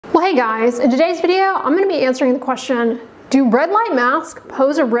Well, hey guys, in today's video, I'm going to be answering the question, do red light masks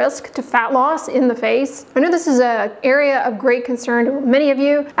pose a risk to fat loss in the face? I know this is an area of great concern to many of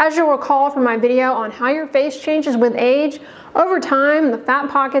you. As you'll recall from my video on how your face changes with age, over time, the fat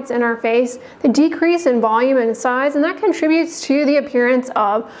pockets in our face, they decrease in volume and size, and that contributes to the appearance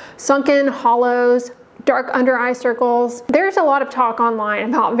of sunken hollows, dark under eye circles. There's a lot of talk online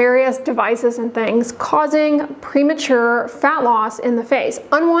about various devices and things causing premature fat loss in the face,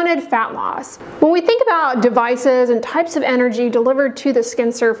 unwanted fat loss. When we think about devices and types of energy delivered to the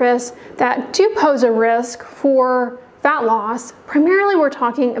skin surface that do pose a risk for fat loss, primarily we're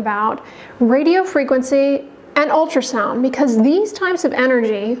talking about radio frequency and ultrasound, because these types of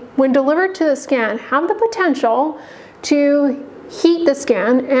energy, when delivered to the skin, have the potential to heat the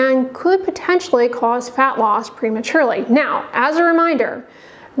skin and could potentially cause fat loss prematurely. Now, as a reminder,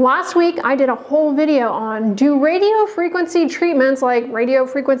 last week I did a whole video on do radio frequency treatments like radio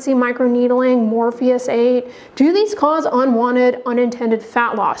frequency microneedling, Morpheus 8, do these cause unwanted, unintended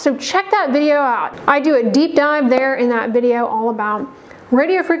fat loss? So check that video out. I do a deep dive there in that video all about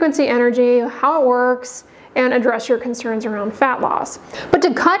radio frequency energy, how it works, and address your concerns around fat loss. But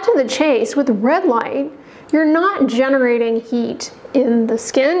to cut to the chase, with red light, you're not generating heat in the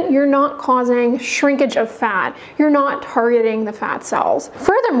skin, you're not causing shrinkage of fat, you're not targeting the fat cells.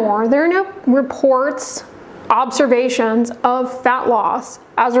 Furthermore, there are no reports, observations of fat loss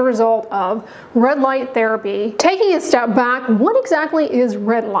as a result of red light therapy. Taking a step back, what exactly is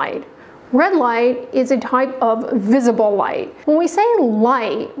red light? Red light is a type of visible light. When we say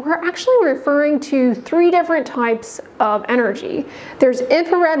light, we're actually referring to three different types of energy. There's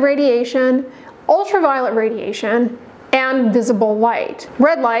infrared radiation, ultraviolet radiation, and visible light.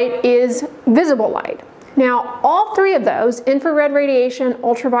 Red light is visible light. Now, all three of those, infrared radiation,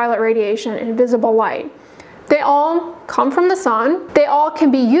 ultraviolet radiation, and visible light, they all come from the sun. They all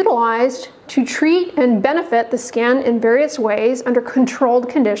can be utilized to treat and benefit the skin in various ways under controlled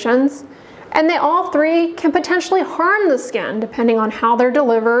conditions. And they all three can potentially harm the skin depending on how they're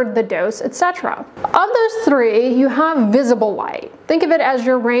delivered, the dose, etc. Of those three, you have visible light. Think of it as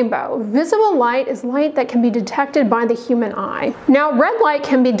your rainbow. Visible light is light that can be detected by the human eye. Now, red light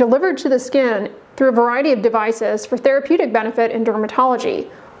can be delivered to the skin through a variety of devices for therapeutic benefit in dermatology.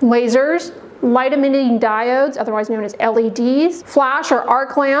 Lasers, light emitting diodes, otherwise known as LEDs, flash or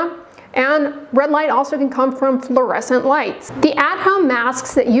arc lamp, and red light also can come from fluorescent lights. The at-home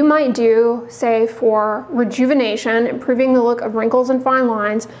masks that you might do, say for rejuvenation, improving the look of wrinkles and fine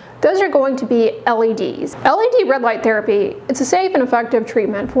lines, those are going to be LEDs. LED red light therapy, it's a safe and effective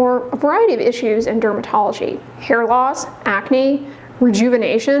treatment for a variety of issues in dermatology. Hair loss, acne,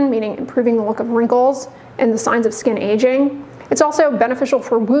 rejuvenation, meaning improving the look of wrinkles and the signs of skin aging. It's also beneficial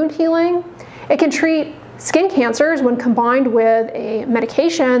for wound healing. It can treat skin cancers when combined with a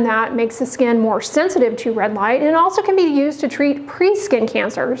medication that makes the skin more sensitive to red light, and it also can be used to treat pre-skin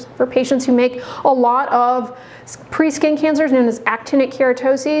cancers for patients who make a lot of pre-skin cancers known as actinic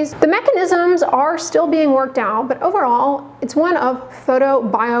keratoses. The mechanisms are still being worked out, but overall it's one of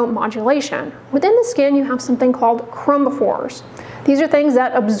photobiomodulation. Within the skin you have something called chromophores. These are things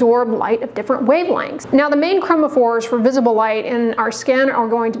that absorb light of different wavelengths. Now, the main chromophores for visible light in our skin are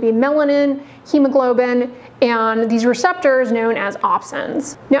going to be melanin, hemoglobin, and these receptors known as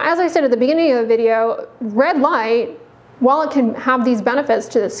opsins. Now, as I said at the beginning of the video, red light, while it can have these benefits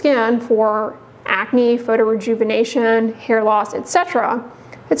to the skin for acne, photorejuvenation, hair loss, etc.,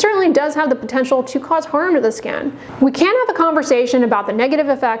 it certainly does have the potential to cause harm to the skin. We can't have a conversation about the negative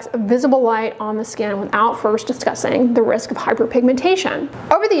effects of visible light on the skin without first discussing the risk of hyperpigmentation.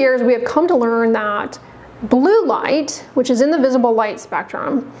 Over the years, we have come to learn that blue light, which is in the visible light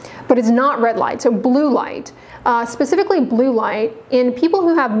spectrum, but it's not red light, so blue light, specifically blue light, in people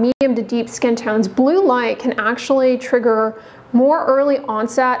who have medium to deep skin tones, blue light can actually trigger more early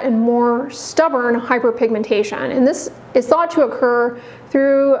onset and more stubborn hyperpigmentation. And this is thought to occur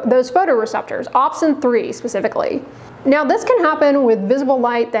through those photoreceptors, opsin 3 specifically. Now, this can happen with visible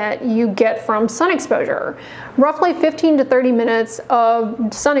light that you get from sun exposure. Roughly 15 to 30 minutes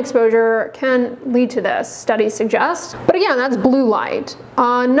of sun exposure can lead to this, studies suggest. But again, that's blue light,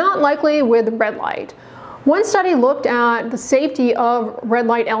 not likely with red light. One study looked at the safety of red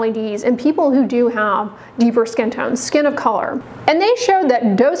light LEDs in people who do have deeper skin tones, skin of color. And they showed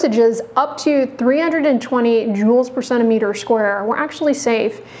that dosages up to 320 joules per centimeter square were actually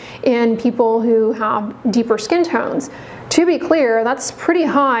safe in people who have deeper skin tones. To be clear, that's pretty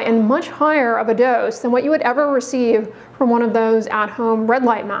high and much higher of a dose than what you would ever receive from one of those at-home red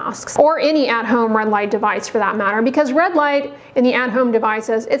light masks, or any at-home red light device for that matter, because red light in the at-home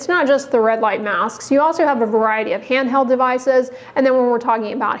devices, it's not just the red light masks. You also have a variety of handheld devices, and then when we're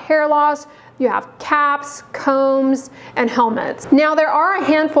talking about hair loss, you have caps, combs, and helmets. Now, there are a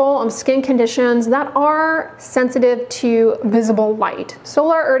handful of skin conditions that are sensitive to visible light.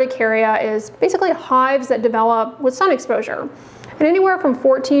 Solar urticaria is basically hives that develop with sun exposure. And anywhere from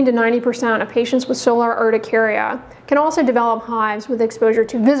 14 to 90% of patients with solar urticaria can also develop hives with exposure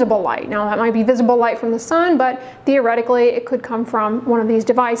to visible light. Now, that might be visible light from the sun, but theoretically it could come from one of these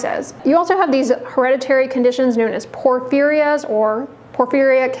devices. You also have these hereditary conditions known as porphyrias, or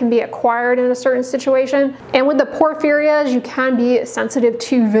porphyria can be acquired in a certain situation. And with the porphyrias, you can be sensitive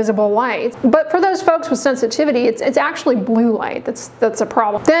to visible light. But for those folks with sensitivity, it's actually blue light that's a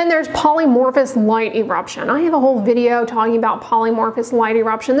problem. Then there's polymorphous light eruption. I have a whole video talking about polymorphous light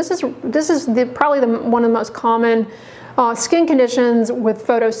eruption. This is probably one of the most common skin conditions with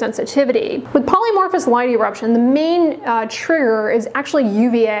photosensitivity. With polymorphous light eruption, the main trigger is actually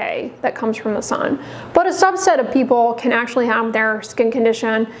UVA that comes from the sun, but a subset of people can actually have their skin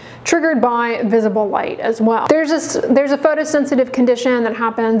condition triggered by visible light as well. There's a photosensitive condition that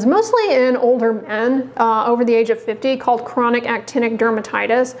happens mostly in older men over the age of 50 called chronic actinic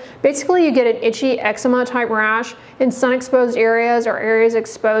dermatitis. Basically, you get an itchy eczema type rash in sun-exposed areas or areas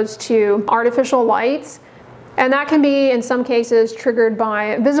exposed to artificial lights. And that can be, in some cases, triggered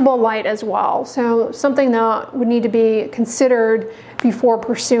by visible light as well. So something that would need to be considered before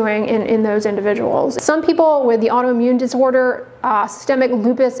pursuing in those individuals. Some people with the autoimmune disorder, systemic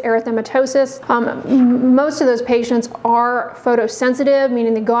lupus erythematosus, most of those patients are photosensitive,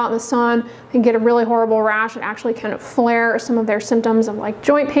 meaning they go out in the sun and get a really horrible rash. It actually kind of flare some of their symptoms of like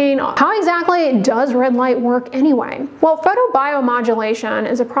joint pain. How exactly does red light work anyway? Well, photobiomodulation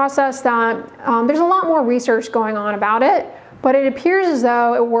is a process that there's a lot more research going on about it, but it appears as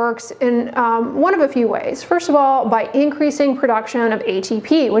though it works in one of a few ways. First of all, by increasing production of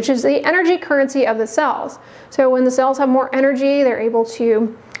ATP, which is the energy currency of the cells. So when the cells have more energy, they're able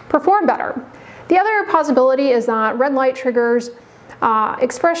to perform better. The other possibility is that red light triggers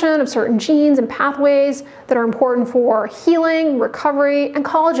expression of certain genes and pathways that are important for healing, recovery, and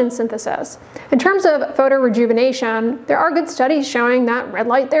collagen synthesis. In terms of photorejuvenation, there are good studies showing that red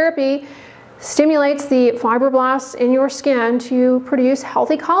light therapy stimulates the fibroblasts in your skin to produce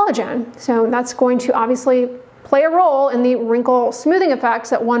healthy collagen. So that's going to obviously play a role in the wrinkle smoothing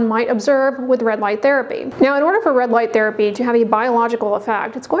effects that one might observe with red light therapy. Now, in order for red light therapy to have a biological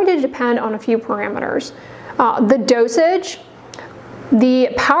effect, it's going to depend on a few parameters. The dosage,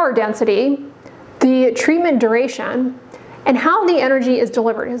 the power density, the treatment duration, and how the energy is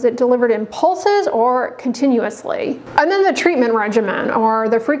delivered. Is it delivered in pulses or continuously? And then the treatment regimen, or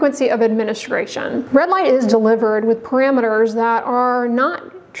the frequency of administration. Red light is delivered with parameters that are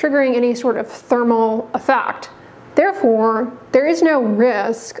not triggering any sort of thermal effect. Therefore, there is no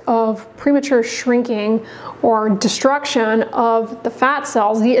risk of premature shrinking or destruction of the fat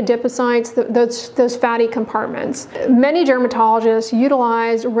cells, the adipocytes, those fatty compartments. Many dermatologists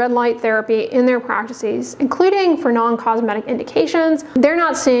utilize red light therapy in their practices, including for non-cosmetic indications. They're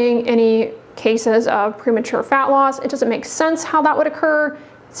not seeing any cases of premature fat loss. It doesn't make sense how that would occur.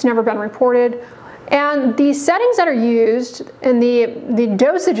 It's never been reported. And the settings that are used and the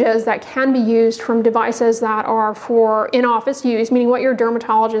dosages that can be used from devices that are for in-office use, meaning what your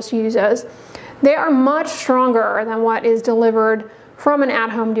dermatologist uses, they are much stronger than what is delivered from an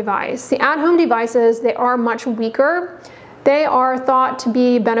at-home device. The at-home devices, they are much weaker. They are thought to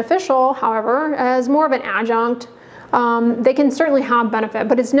be beneficial, however, as more of an adjunct. They can certainly have benefit,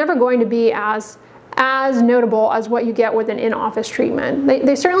 but it's never going to be as notable as what you get with an in-office treatment.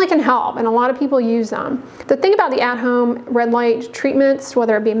 They certainly can help, and a lot of people use them. The thing about the at-home red light treatments,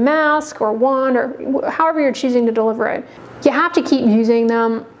 whether it be mask or wand or however you're choosing to deliver it, you have to keep using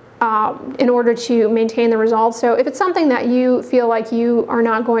them in order to maintain the results. So if it's something that you feel like you are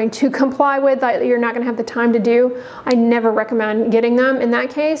not going to comply with, that you're not going to have the time to do, I never recommend getting them in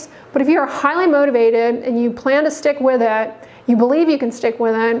that case. But if you're highly motivated and you plan to stick with it, you believe you can stick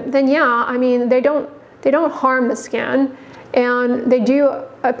with it, then yeah, I mean, they don't harm the skin, and they do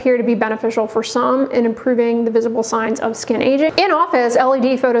appear to be beneficial for some in improving the visible signs of skin aging. In office,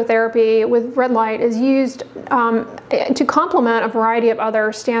 LED phototherapy with red light is used to complement a variety of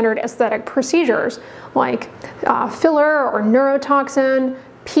other standard aesthetic procedures like filler or neurotoxin,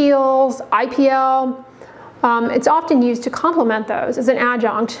 peels, IPL, It's often used to complement those as an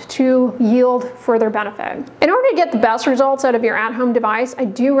adjunct to yield further benefit. In order to get the best results out of your at-home device, I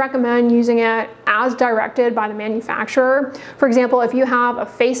do recommend using it as directed by the manufacturer. For example, if you have a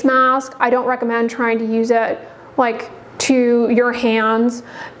face mask, I don't recommend trying to use it like to your hands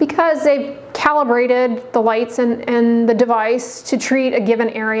because they've calibrated the lights and the device to treat a given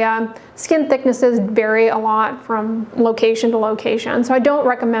area. Skin thicknesses vary a lot from location to location, so I don't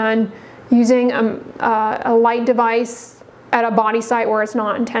recommend using a light device at a body site where it's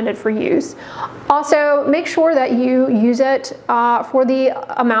not intended for use. Also, make sure that you use it for the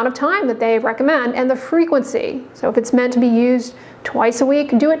amount of time that they recommend and the frequency. So if it's meant to be used twice a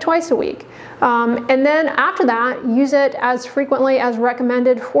week, do it twice a week. And then after that, use it as frequently as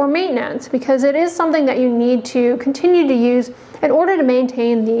recommended for maintenance, because it is something that you need to continue to use in order to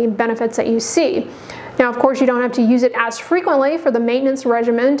maintain the benefits that you see. Now, of course, you don't have to use it as frequently for the maintenance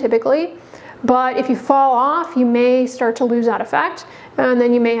regimen typically, but if you fall off, you may start to lose that effect, and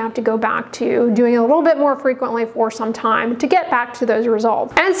then you may have to go back to doing it a little bit more frequently for some time to get back to those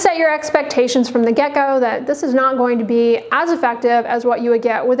results. And set your expectations from the get-go that this is not going to be as effective as what you would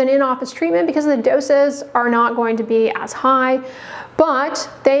get with an in-office treatment, because the doses are not going to be as high, but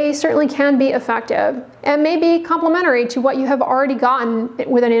they certainly can be effective and may be complementary to what you have already gotten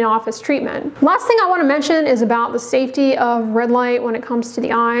with an in-office treatment. Last thing I want to mention is about the safety of red light when it comes to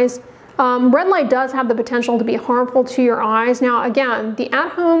the eyes. Red light does have the potential to be harmful to your eyes. Now, again, the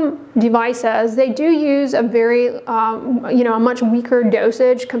at-home devices, they do use a very, a much weaker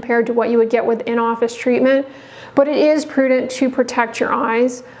dosage compared to what you would get with in-office treatment, but it is prudent to protect your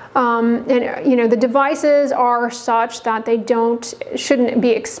eyes. The devices are such that they shouldn't be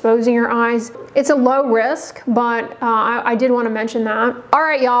exposing your eyes. It's a low risk, but I did want to mention that. All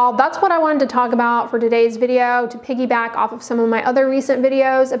right, y'all, that's what I wanted to talk about for today's video, to piggyback off of some of my other recent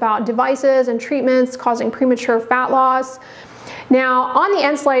videos about devices and treatments causing premature fat loss. Now, on the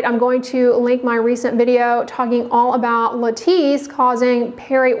end slate, I'm going to link my recent video talking all about lattice causing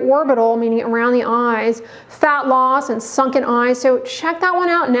periorbital, meaning around the eyes, fat loss and sunken eyes. So check that one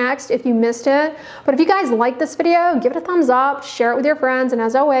out next if you missed it. But if you guys like this video, give it a thumbs up, share it with your friends, and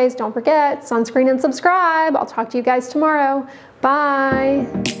as always, don't forget, sunscreen and subscribe. I'll talk to you guys tomorrow.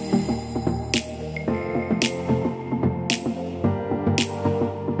 Bye.